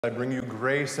I bring you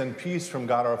grace and peace from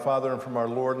God our Father and from our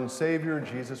Lord and Savior,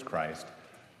 Jesus Christ.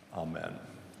 Amen.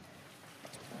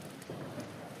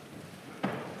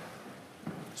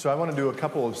 So I want to do a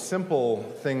couple of simple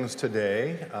things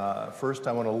today. First,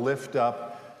 I want to lift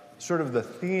up sort of the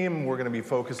theme we're going to be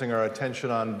focusing our attention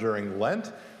on during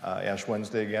Lent. Ash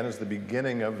Wednesday, again, is the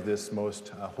beginning of this most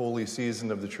holy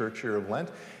season of the church year of Lent.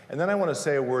 And then I want to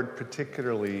say a word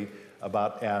particularly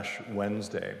about Ash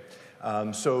Wednesday.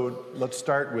 So let's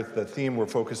start with the theme we're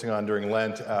focusing on during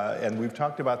Lent, and we've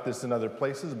talked about this in other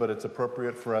places, but it's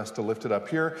appropriate for us to lift it up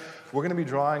here. We're going to be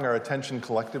drawing our attention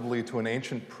collectively to an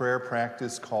ancient prayer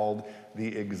practice called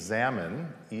the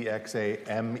Examen,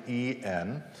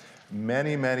 E-X-A-M-E-N.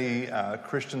 Many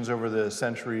Christians over the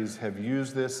centuries have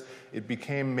used this. It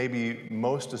became maybe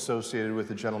most associated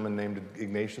with a gentleman named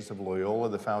Ignatius of Loyola,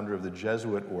 the founder of the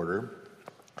Jesuit order.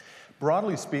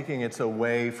 Broadly speaking, it's a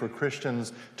way for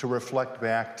Christians to reflect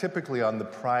back typically on the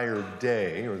prior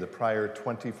day or the prior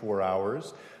 24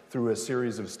 hours through a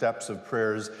series of steps of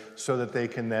prayers so that they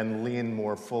can then lean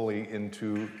more fully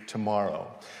into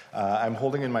tomorrow. I'm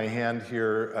holding in my hand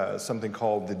here something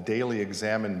called the Daily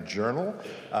Examen Journal.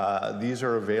 These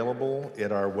are available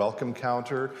at our welcome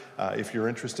counter. If you're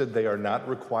interested, they are not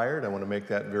required. I want to make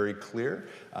that very clear.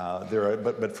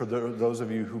 But for those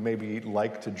of you who maybe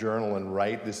like to journal and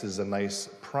write, this is a nice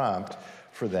prompt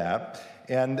for that.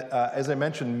 And as I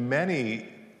mentioned, many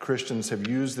Christians have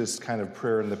used this kind of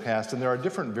prayer in the past, and there are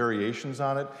different variations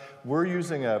on it. We're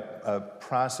using a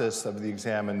process of the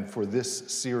Examen for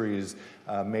this series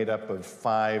made up of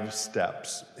 5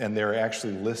 steps, and they're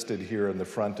actually listed here in the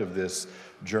front of this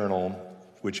journal,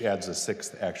 which adds a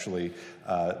 6th, actually,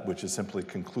 which is simply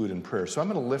conclude in prayer. So I'm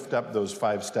going to lift up those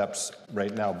 5 steps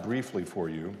right now briefly for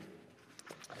you.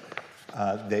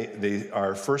 They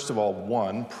are, first of all,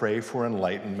 1, pray for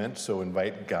enlightenment, so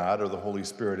invite God or the Holy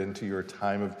Spirit into your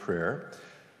time of prayer.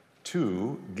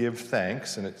 2, give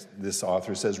thanks, and this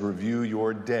author says review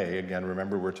your day. Again,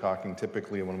 remember we're talking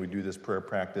typically when we do this prayer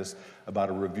practice about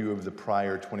a review of the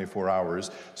prior 24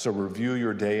 hours. So review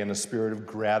your day in a spirit of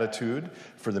gratitude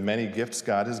for the many gifts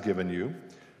God has given you.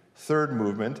 3rd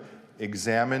movement,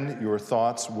 examine your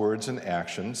thoughts, words, and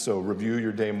actions. So review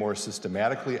your day more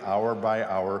systematically, hour by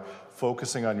hour,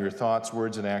 focusing on your thoughts,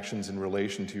 words, and actions in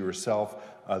relation to yourself,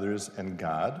 others, and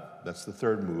God. That's the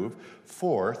 3rd move.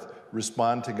 4th,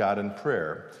 respond to God in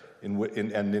prayer. And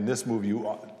in this move, you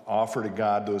offer to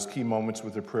God those key moments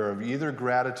with a prayer of either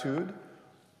gratitude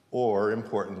or,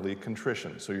 importantly,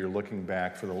 contrition. So you're looking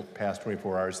back for the past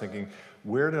 24 hours thinking,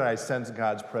 where did I sense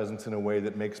God's presence in a way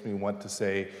that makes me want to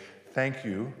say, thank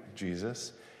you,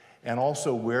 Jesus? And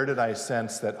also, where did I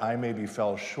sense that I maybe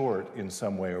fell short in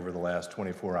some way over the last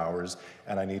 24 hours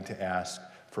and I need to ask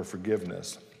for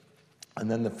forgiveness? And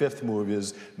then the 5th move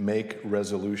is make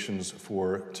resolutions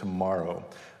for tomorrow.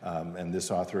 And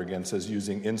this author again says,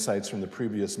 using insights from the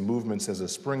previous movements as a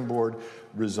springboard,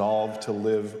 resolve to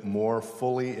live more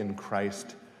fully in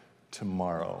Christ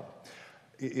tomorrow.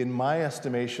 In my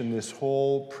estimation, this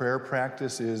whole prayer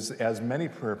practice is, as many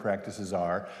prayer practices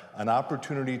are, an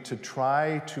opportunity to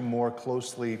try to more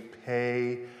closely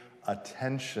pay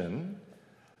attention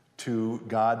to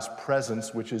God's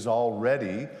presence, which is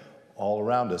already all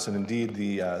around us. And indeed,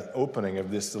 the opening of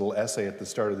this little essay at the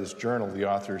start of this journal, the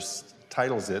author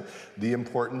titles it, The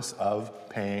Importance of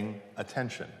Paying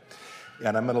Attention.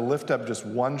 And I'm going to lift up just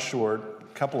one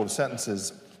short couple of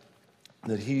sentences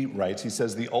that he writes. He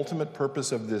says, the ultimate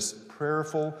purpose of this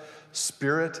prayerful,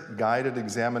 spirit-guided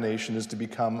examination is to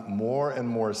become more and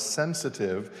more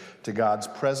sensitive to God's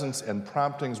presence and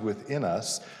promptings within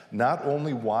us, not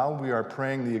only while we are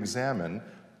praying the Examen,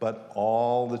 but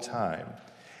all the time.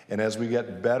 And as we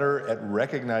get better at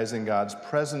recognizing God's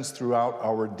presence throughout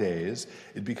our days,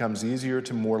 it becomes easier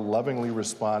to more lovingly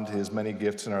respond to his many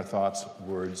gifts in our thoughts,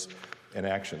 words, and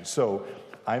actions. So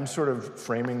I'm sort of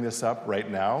framing this up right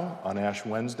now on Ash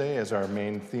Wednesday as our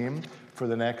main theme. For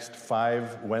the next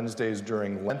 5 Wednesdays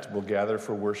during Lent, we'll gather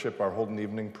for worship, our Holden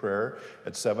Evening Prayer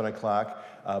at 7 o'clock.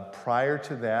 Prior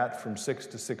to that, from 6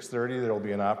 to 6:30, there will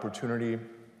be an opportunity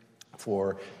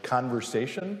for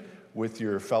conversation with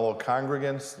your fellow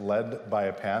congregants led by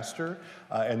a pastor.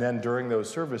 And then during those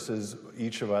services,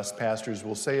 each of us pastors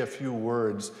will say a few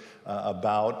words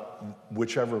about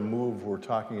whichever move we're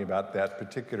talking about that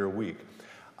particular week.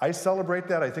 I celebrate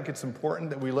that. I think it's important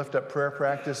that we lift up prayer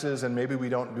practices, and maybe we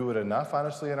don't do it enough,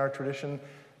 honestly, in our tradition.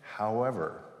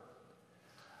 However,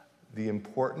 the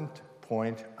important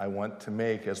point I want to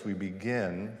make as we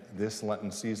begin this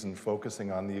Lenten season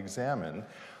focusing on the Examen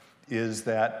is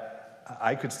that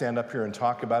I could stand up here and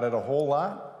talk about it a whole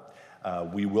lot.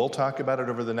 We will talk about it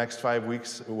over the next 5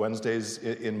 weeks, Wednesdays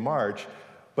in March,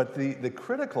 But the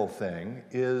critical thing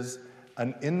is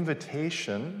an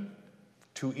invitation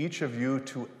to each of you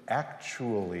to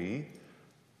actually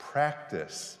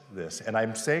practice this. And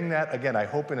I'm saying that, again, I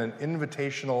hope in an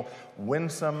invitational,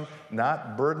 winsome,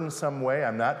 not burdensome way.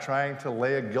 I'm not trying to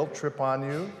lay a guilt trip on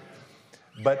you.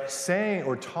 But saying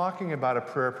or talking about a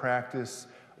prayer practice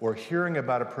or hearing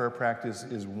about a prayer practice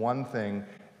is one thing.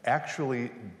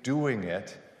 Actually doing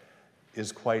it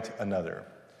is quite another.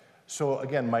 So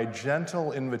again, my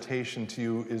gentle invitation to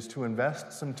you is to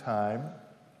invest some time,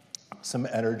 some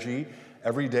energy,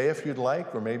 every day if you'd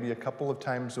like, or maybe a couple of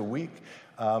times a week,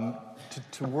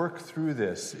 to work through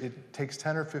this. It takes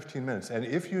 10 or 15 minutes. And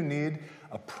if you need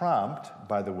a prompt,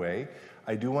 by the way,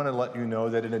 I do want to let you know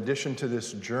that in addition to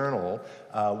this journal,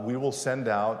 we will send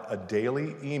out a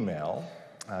daily email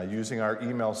using our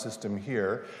email system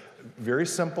here. Very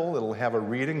simple. It'll have a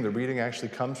reading. The reading actually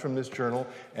comes from this journal,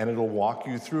 and it'll walk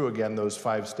you through, again, those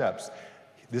 5 steps.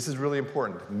 This is really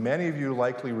important. Many of you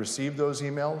likely received those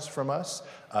emails from us.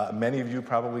 Many of you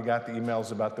probably got the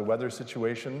emails about the weather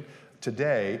situation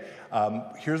today.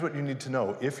 Here's what you need to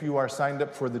know. If you are signed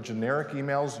up for the generic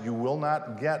emails, you will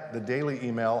not get the daily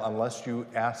email unless you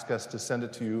ask us to send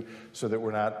it to you so that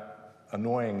we're not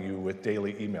annoying you with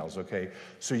daily emails, okay?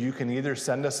 So you can either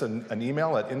send us an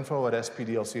email at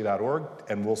info@spdlc.org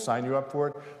and we'll sign you up for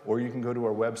it, or you can go to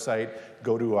our website,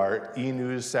 go to our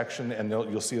e-news section, and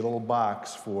you'll see a little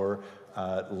box for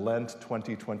Lent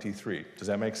 2023. Does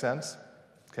that make sense?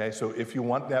 Okay, so if you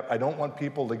want that, I don't want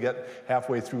people to get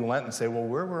halfway through Lent and say, well,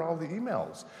 where were all the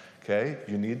emails? Okay,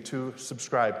 you need to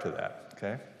subscribe to that,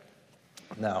 okay?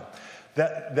 Now,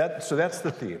 so that's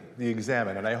the theme, the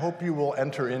examine, and I hope you will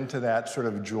enter into that sort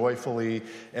of joyfully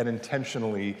and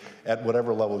intentionally at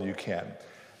whatever level you can.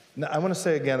 Now, I want to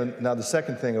say again, now the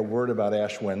second thing, a word about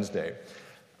Ash Wednesday.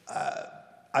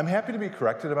 I'm happy to be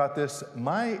corrected about this.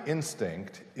 My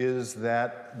instinct is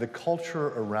that the culture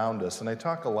around us, and I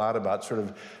talk a lot about sort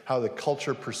of how the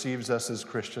culture perceives us as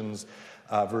Christians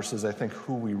versus I think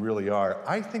who we really are.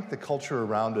 I think the culture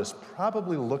around us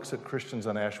probably looks at Christians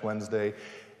on Ash Wednesday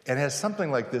and has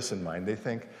something like this in mind. They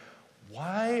think,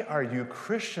 why are you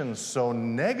Christians so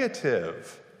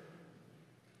negative?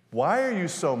 Why are you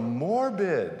so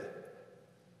morbid?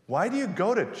 Why do you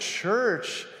go to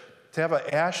church to have an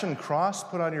ashen cross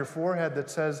put on your forehead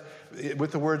that says,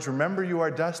 with the words, remember you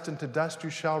are dust and to dust you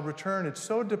shall return? It's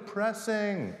so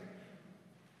depressing,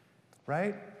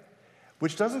 right?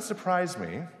 Which doesn't surprise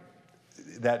me,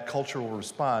 that cultural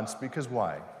response, because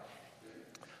why?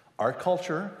 Our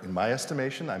culture, in my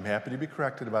estimation, I'm happy to be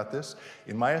corrected about this,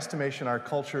 in my estimation, our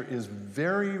culture is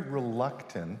very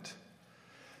reluctant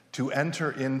to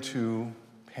enter into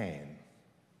pain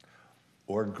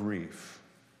or grief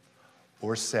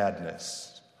or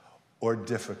sadness or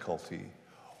difficulty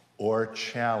or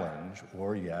challenge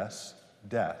or, yes,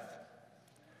 death.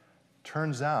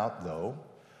 Turns out, though,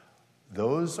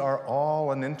 those are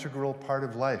all an integral part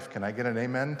of life. Can I get an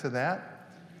amen to that?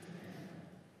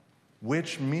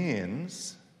 Which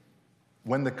means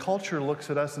when the culture looks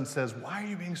at us and says, why are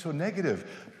you being so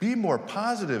negative? Be more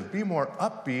positive, be more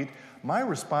upbeat. My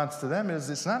response to them is,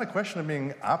 it's not a question of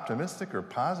being optimistic or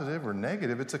positive or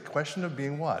negative. It's a question of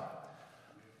being what?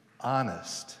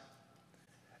 Honest.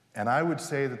 And I would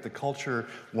say that the culture,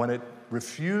 when it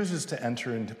refuses to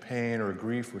enter into pain or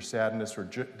grief or sadness or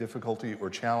difficulty or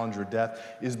challenge or death,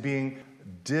 is being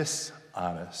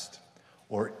dishonest.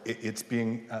 Or it's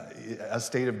being a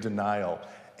state of denial.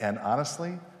 And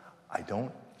honestly, I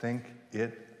don't think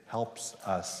it helps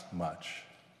us much.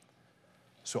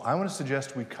 So I want to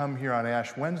suggest we come here on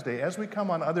Ash Wednesday, as we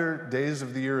come on other days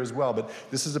of the year as well, but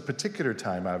this is a particular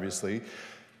time, obviously,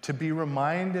 to be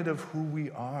reminded of who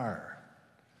we are,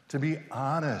 to be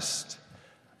honest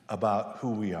about who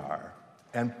we are.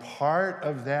 And part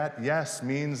of that, yes,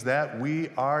 means that we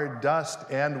are dust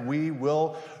and we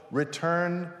will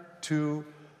return to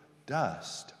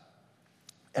dust.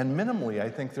 And minimally,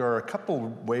 I think there are a couple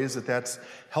ways that that's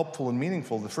helpful and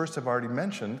meaningful. The first I've already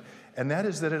mentioned, and that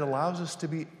is that it allows us to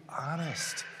be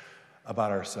honest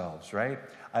about ourselves, right?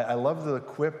 I love the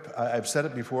quip, I've said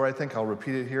it before, I think I'll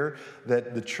repeat it here,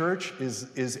 that the church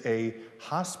is a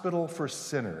hospital for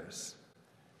sinners.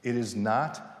 It is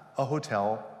not a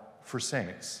hotel for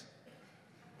saints.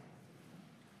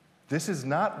 This is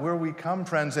not where we come,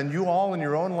 friends, and you all in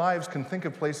your own lives can think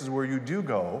of places where you do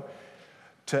go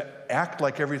to act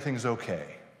like everything's okay,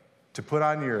 to put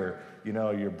on your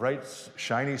bright,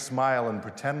 shiny smile and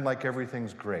pretend like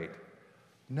everything's great.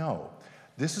 No,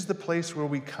 this is the place where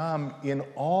we come in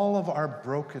all of our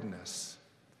brokenness,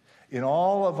 in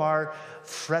all of our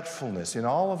fretfulness, in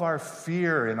all of our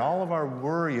fear, in all of our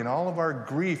worry, in all of our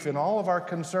grief, in all of our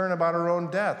concern about our own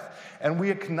death. And we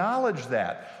acknowledge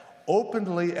that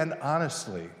openly and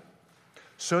honestly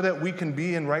so that we can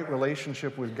be in right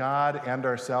relationship with God and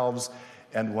ourselves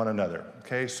and one another.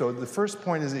 Okay, so the first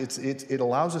point is it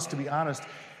allows us to be honest.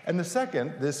 And the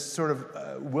second, this sort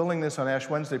of willingness on Ash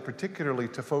Wednesday, particularly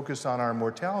to focus on our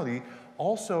mortality,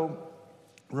 also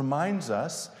reminds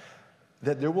us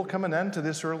that there will come an end to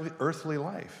this earthly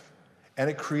life. And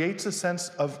it creates a sense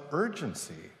of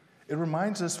urgency. It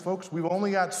reminds us, folks, we've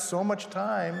only got so much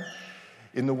time,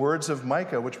 in the words of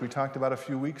Micah, which we talked about a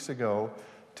few weeks ago,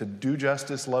 to do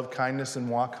justice, love kindness, and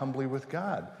walk humbly with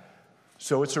God.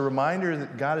 So it's a reminder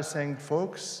that God is saying,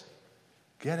 folks,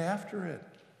 get after it.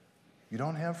 You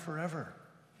don't have forever,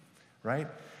 right?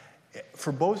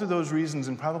 For both of those reasons,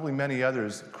 and probably many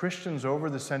others, Christians over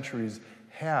the centuries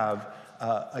have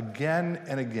again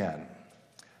and again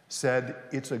said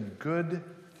it's a good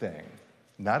thing,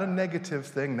 not a negative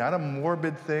thing, not a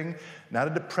morbid thing, not a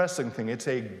depressing thing. It's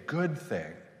a good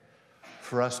thing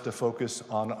for us to focus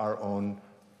on our own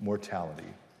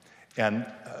mortality. And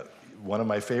one of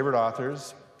my favorite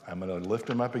authors, I'm going to lift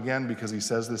him up again because he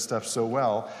says this stuff so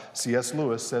well, C.S.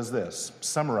 Lewis says this,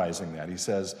 summarizing that. He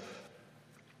says,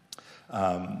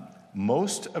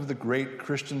 most of the great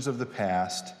Christians of the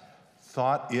past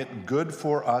thought it good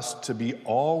for us to be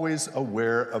always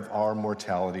aware of our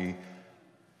mortality.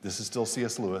 This is still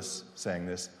C.S. Lewis saying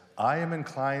this. I am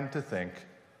inclined to think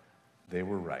they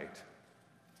were right.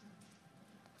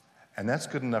 And that's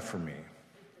good enough for me.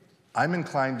 I'm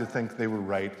inclined to think they were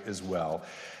right as well.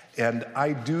 And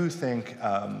I do think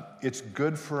it's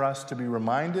good for us to be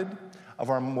reminded of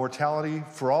our mortality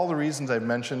for all the reasons I've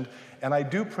mentioned. And I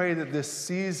do pray that this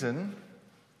season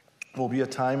will be a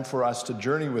time for us to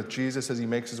journey with Jesus as he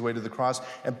makes his way to the cross.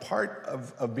 And part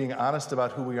of being honest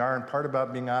about who we are and part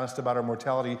about being honest about our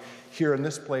mortality here in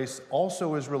this place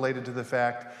also is related to the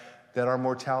fact that our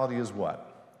mortality is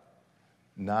what?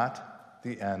 Not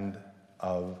the end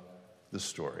of the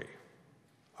story.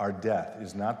 Our death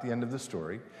is not the end of the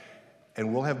story.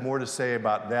 And we'll have more to say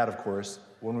about that, of course,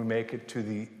 when we make it to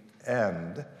the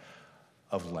end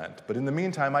of Lent. But in the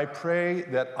meantime, I pray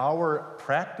that our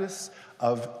practice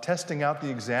of testing out the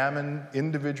examen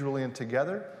individually and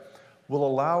together will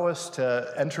allow us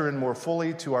to enter in more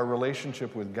fully to our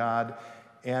relationship with God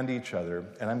and each other.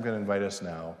 And I'm going to invite us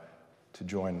now to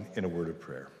join in a word of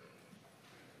prayer.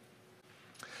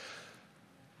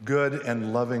 Good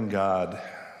and loving God,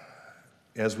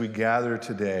 as we gather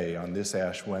today on this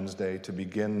Ash Wednesday to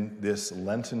begin this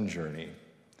Lenten journey,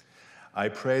 I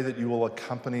pray that you will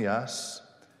accompany us,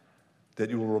 that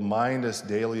you will remind us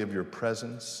daily of your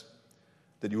presence,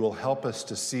 that you will help us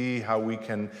to see how we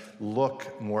can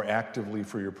look more actively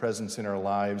for your presence in our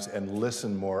lives and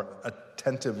listen more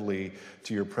attentively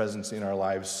to your presence in our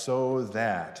lives so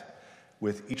that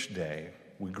with each day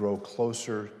we grow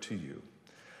closer to you.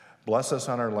 Bless us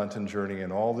on our Lenten journey,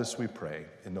 and all this we pray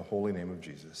in the holy name of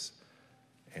Jesus.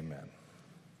 Amen.